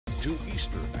to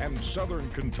eastern and southern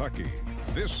Kentucky.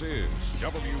 This is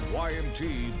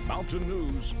WYMT Mountain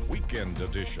News Weekend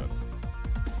Edition.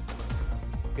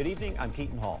 Good evening, I'm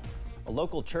Keaton Hall. A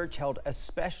local church held a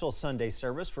special Sunday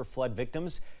service for flood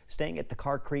victims staying at the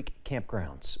Carr Creek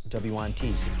campgrounds.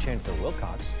 WYMT's Chandler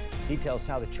Wilcox details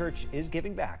how the church is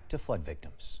giving back to flood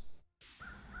victims.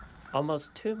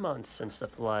 Almost 2 months since the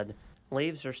flood,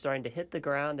 leaves are starting to hit the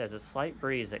ground as a slight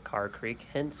breeze at Carr Creek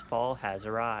hints fall has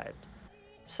arrived.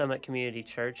 Summit Community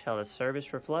Church held a service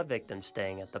for flood victims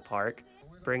staying at the park,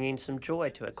 bringing some joy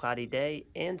to a cloudy day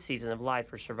and season of life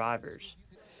for survivors.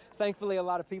 Thankfully, a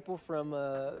lot of people from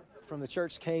the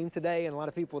church came today, and a lot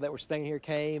of people that were staying here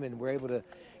came and were able to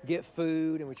get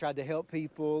food, and we tried to help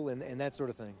people and that sort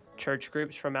of thing. Church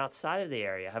groups from outside of the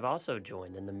area have also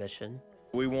joined in the mission.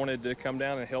 We wanted to come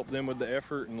down and help them with the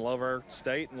effort and love our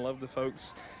state and love the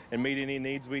folks and meet any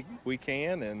needs we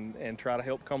can and try to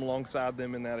help come alongside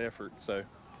them in that effort. So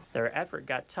their effort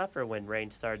got tougher when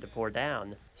rain started to pour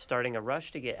down, starting a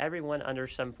rush to get everyone under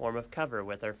some form of cover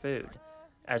with their food.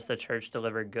 As the church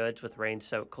delivered goods with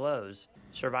rain-soaked clothes,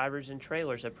 survivors and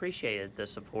trailers appreciated the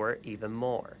support even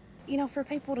more. You know, for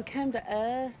people to come to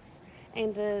us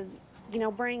and to,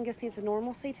 bring a sense of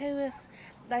normalcy to us,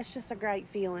 that's just a great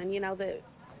feeling, that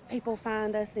people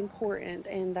find us important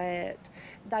and that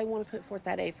they want to put forth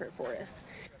that effort for us.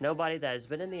 Nobody that has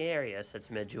been in the area since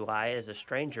mid-July is a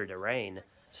stranger to rain,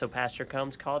 so Pastor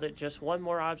Combs called it just one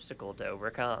more obstacle to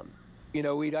overcome.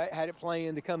 We'd had it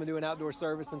planned to come and do an outdoor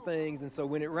service and things, and so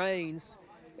when it rains,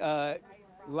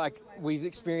 like we've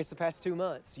experienced the past 2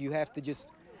 months, you have to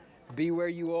just be where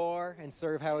you are and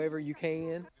serve however you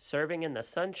can. Serving in the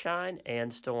sunshine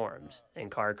and storms. In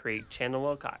Carr Creek, Chandler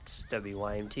Wilcox,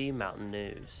 WYMT Mountain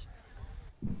News.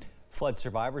 Flood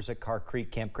survivors at Carr Creek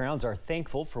campgrounds are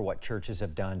thankful for what churches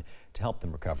have done to help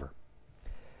them recover.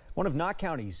 One of Knott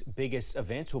County's biggest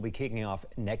events will be kicking off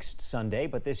next Sunday,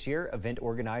 but this year event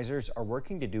organizers are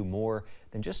working to do more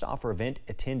than just offer event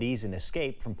attendees an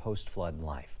escape from post-flood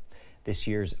life. This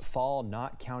year's Fall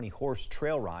Knott County Horse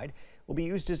Trail Ride will be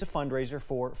used as a fundraiser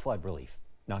for flood relief.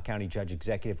 Knott County Judge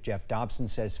Executive Jeff Dobson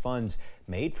says funds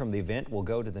made from the event will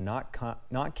go to the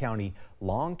Knott County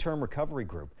Long-Term Recovery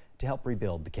Group to help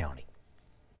rebuild the county.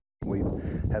 We've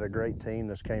had a great team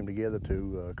that's came together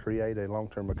to create a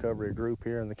long-term recovery group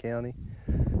here in the county.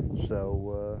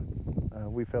 So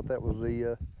we felt that was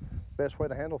the best way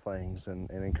to handle things and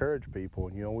encourage people.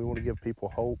 And, we want to give people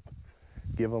hope,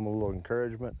 give them a little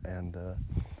encouragement, and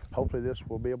hopefully this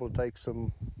will be able to take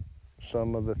some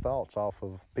of the thoughts off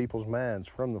of people's minds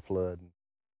from the flood.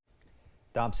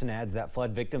 Dobson adds that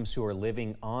flood victims who are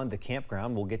living on the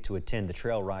campground will get to attend the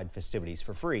trail ride festivities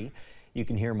for free. You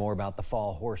can hear more about the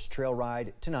Fall Horse Trail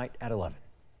Ride tonight at 11.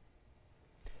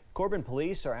 Corbin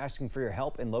police are asking for your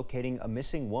help in locating a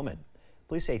missing woman.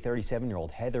 Police say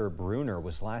 37-year-old Heather Bruner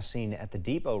was last seen at the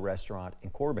Depot restaurant in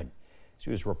Corbin. She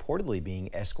was reportedly being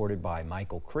escorted by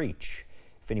Michael Creech.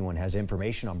 If anyone has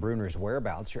information on Bruner's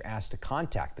whereabouts, you're asked to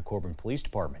contact the Corbin Police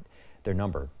Department. Their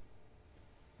number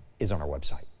is on our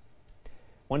website.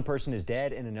 One person is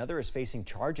dead and another is facing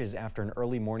charges after an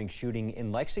early morning shooting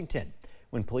in Lexington.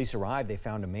 When police arrived, they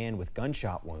found a man with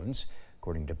gunshot wounds.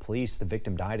 According to police, the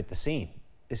victim died at the scene.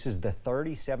 This is the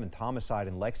 37th homicide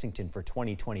in Lexington for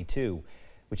 2022,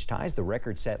 which ties the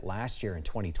record set last year in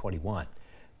 2021.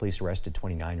 Police arrested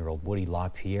 29-year-old Woody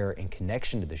LaPierre in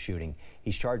connection to the shooting.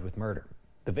 He's charged with murder.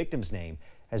 The victim's name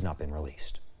has not been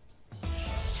released.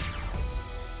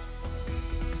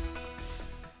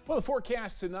 Well, the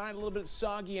forecast tonight, a little bit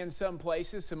soggy in some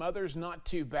places, some others not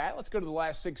too bad. Let's go to the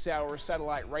last 6 hour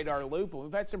satellite radar loop.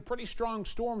 We've had some pretty strong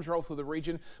storms roll through the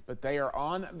region, but they are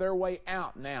on their way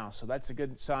out now, so that's a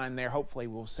good sign there. Hopefully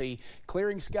we'll see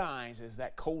clearing skies as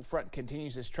that cold front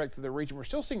continues its trek through the region. We're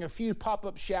still seeing a few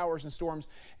pop-up showers and storms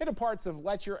into parts of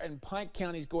Letcher and Pike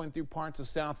counties going through parts of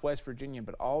southwest Virginia,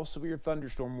 but all severe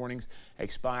thunderstorm warnings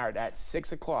expired at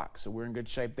 6 o'clock, so we're in good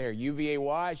shape there.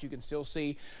 UVA-wise, you can still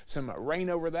see some rain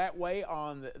over that way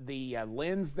on the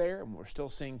lens there, and we're still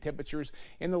seeing temperatures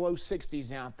in the low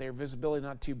 60s out there. Visibility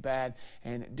not too bad,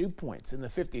 and dew points in the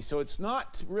 50s. So it's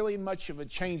not really much of a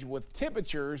change with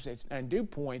temperatures and dew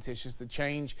points. It's just the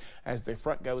change as the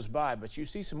front goes by. But you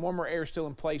see some warmer air still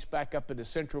in place back up into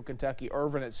central Kentucky.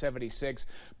 Irvine at 76,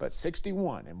 but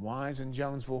 61 in Wise and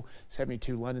Jonesville,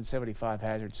 72 London, 75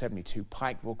 Hazard, 72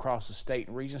 Pikeville across the state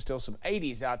and region. Still some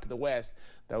 80s out to the west.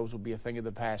 Those will be a thing of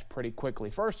the past pretty quickly.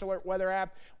 First alert weather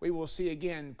app, we will see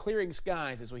again clearing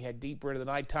skies as we head deeper into the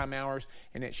nighttime hours,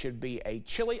 and it should be a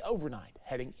chilly overnight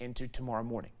heading into tomorrow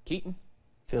morning. Keaton?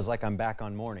 Feels like I'm back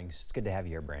on mornings. It's good to have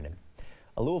you here, Brandon.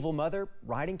 A Louisville mother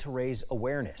riding to raise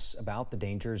awareness about the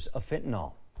dangers of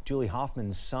fentanyl. Julie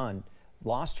Hoffman's son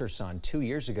lost her son 2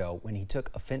 years ago when he took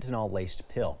a fentanyl-laced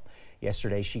pill.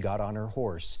 Yesterday, she got on her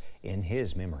horse in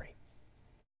his memory.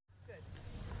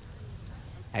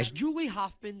 As Julie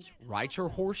Hoffman rides her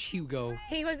horse Hugo,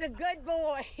 he was a good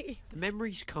boy. The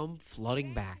memories come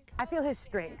flooding back. I feel his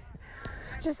strength.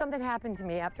 Just something happened to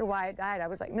me after Wyatt died. I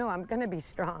was like, no, I'm gonna be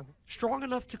strong. Strong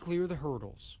enough to clear the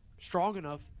hurdles. Strong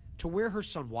enough to wear her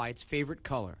son Wyatt's favorite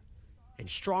color. And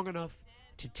strong enough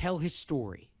to tell his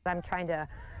story. I'm trying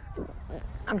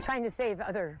to save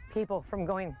other people from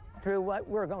going through what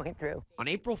we're going through. On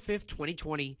April 5th,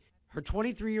 2020, her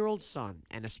 23-year-old son,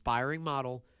 an aspiring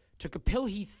model, took a pill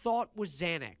he thought was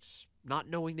Xanax, not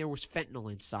knowing there was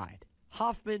fentanyl inside.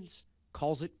 Hoffman's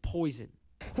calls it poison.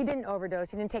 He didn't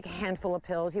overdose. He didn't take a handful of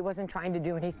pills. He wasn't trying to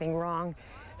do anything wrong.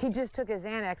 He just took a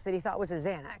Xanax that he thought was a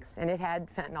Xanax, and it had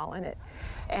fentanyl in it.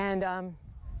 And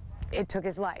it took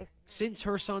his life. Since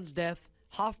her son's death,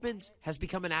 Hoffman's has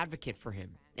become an advocate for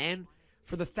him and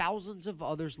for the thousands of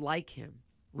others like him.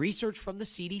 Research from the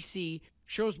CDC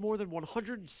shows more than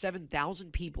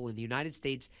 107,000 people in the United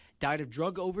States died of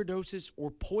drug overdoses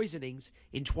or poisonings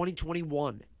in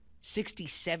 2021.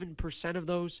 67% of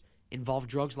those involved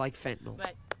drugs like fentanyl.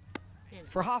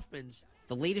 For Hoffman's,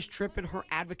 the latest trip in her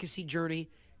advocacy journey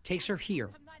takes her here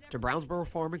to Brownsboro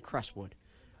Farm in Crestwood,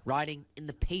 riding in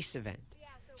the PACE event,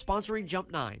 sponsoring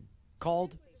Jump 9,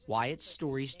 called Wyatt's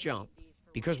Stories Jump.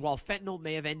 Because while fentanyl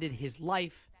may have ended his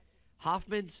life,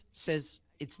 Hoffman's says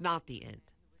it's not the end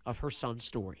of her son's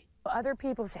story. Other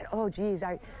people said, oh, geez,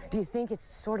 do you think it's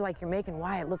sort of like you're making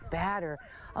Wyatt look bad? Or,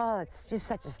 oh, it's just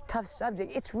such a tough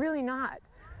subject. It's really not.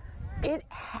 It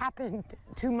happened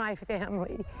to my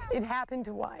family. It happened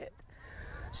to Wyatt.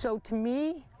 So to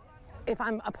me, if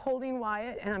I'm upholding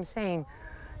Wyatt and I'm saying,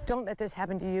 don't let this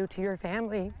happen to you, to your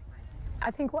family,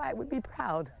 I think Wyatt would be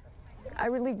proud. I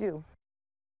really do.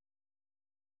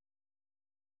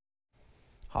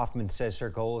 Hoffman says her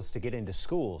goal is to get into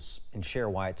schools and share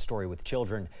Wyatt's story with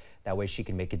children. That way she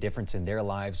can make a difference in their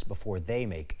lives before they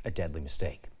make a deadly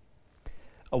mistake.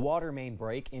 A water main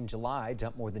break in July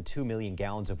dumped more than 2 million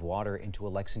gallons of water into a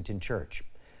Lexington church.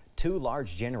 2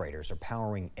 large generators are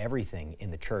powering everything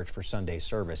in the church for Sunday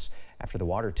service after the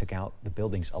water took out the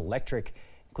building's electric,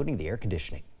 including the air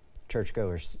conditioning.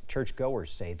 Churchgoers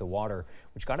say the water,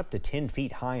 which got up to 10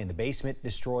 feet high in the basement,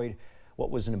 destroyed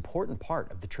what was an important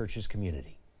part of the church's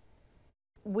community.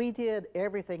 We did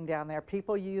everything down there.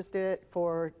 People used it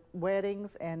for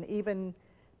weddings, and even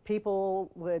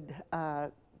people would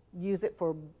use it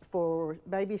for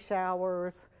baby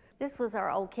showers. This was our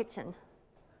old kitchen.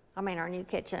 I mean, our new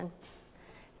kitchen.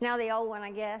 It's now the old one,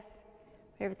 I guess.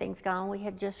 Everything's gone. We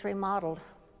had just remodeled,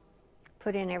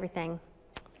 put in everything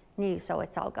new, so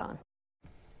it's all gone.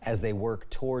 As they work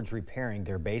towards repairing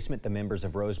their basement, the members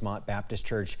of Rosemont Baptist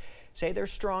Church say they're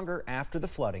stronger after the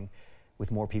flooding,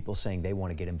 with more people saying they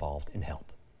want to get involved and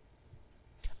help.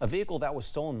 A vehicle that was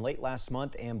stolen late last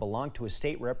month and belonged to a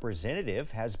state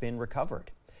representative has been recovered.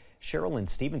 Sherilyn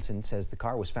Stevenson says the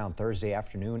car was found Thursday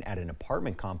afternoon at an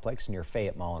apartment complex near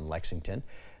Fayette Mall in Lexington.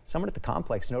 Someone at the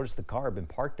complex noticed the car had been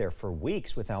parked there for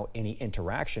weeks without any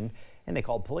interaction, and they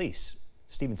called police.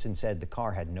 Stevenson said the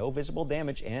car had no visible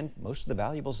damage and most of the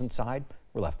valuables inside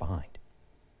were left behind.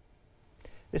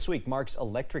 This week marks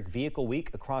Electric Vehicle Week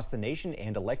across the nation,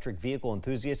 and electric vehicle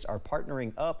enthusiasts are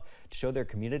partnering up to show their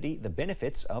community the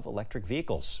benefits of electric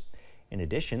vehicles. In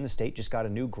addition, the state just got a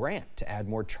new grant to add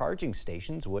more charging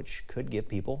stations, which could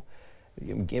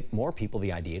give more people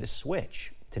the idea to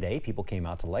switch. Today, people came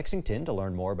out to Lexington to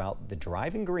learn more about the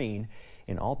driving green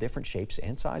in all different shapes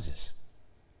and sizes.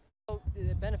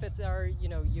 The benefits are,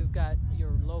 you've got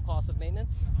your low cost of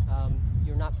maintenance.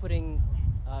 You're not putting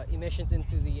emissions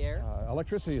into the air.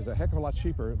 Electricity is a heck of a lot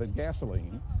cheaper than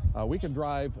gasoline. We can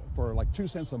drive for like 2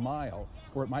 cents a mile,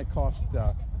 where it might cost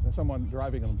someone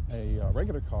driving a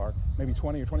regular car maybe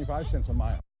 20 or 25 cents a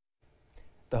mile.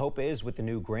 The hope is with the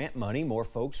new grant money, more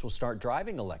folks will start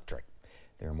driving electric.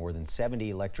 There are more than 70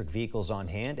 electric vehicles on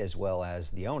hand, as well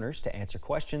as the owners, to answer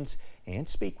questions and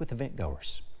speak with event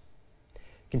goers.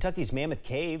 Kentucky's Mammoth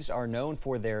Caves are known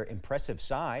for their impressive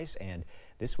size, and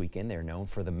this weekend they're known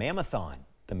for the Mammothon.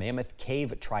 The Mammoth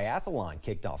Cave Triathlon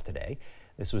kicked off today.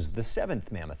 This was the 7th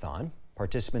Mammothon.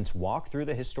 Participants walk through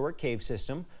the historic cave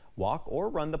system, walk or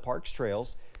run the park's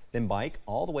trails, then bike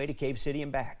all the way to Cave City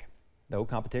and back. Though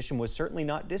competition was certainly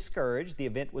not discouraged, the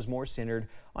event was more centered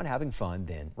on having fun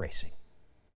than racing.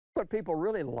 What people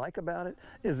really like about it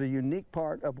is the unique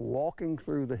part of walking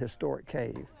through the historic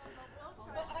cave.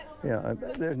 Yeah,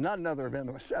 there's not another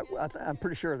event. I'm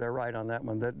pretty sure they're right on that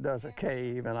one that does a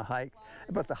cave and a hike,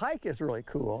 but the hike is really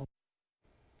cool.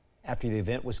 After the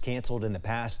event was canceled in the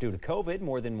past due to COVID,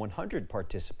 more than 100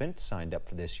 participants signed up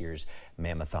for this year's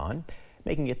Mammothon,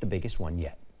 making it the biggest one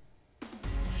yet.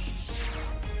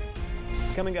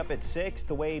 Coming up at 6,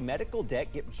 the way medical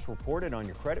debt gets reported on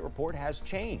your credit report has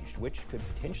changed, which could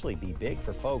potentially be big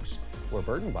for folks who are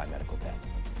burdened by medical debt.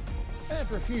 And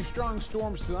after a few strong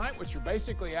storms tonight, which are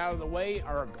basically out of the way,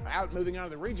 or moving out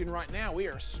of the region right now, we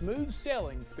are smooth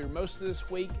sailing through most of this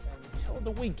week until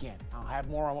the weekend. I'll have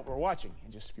more on what we're watching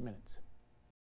in just a few minutes.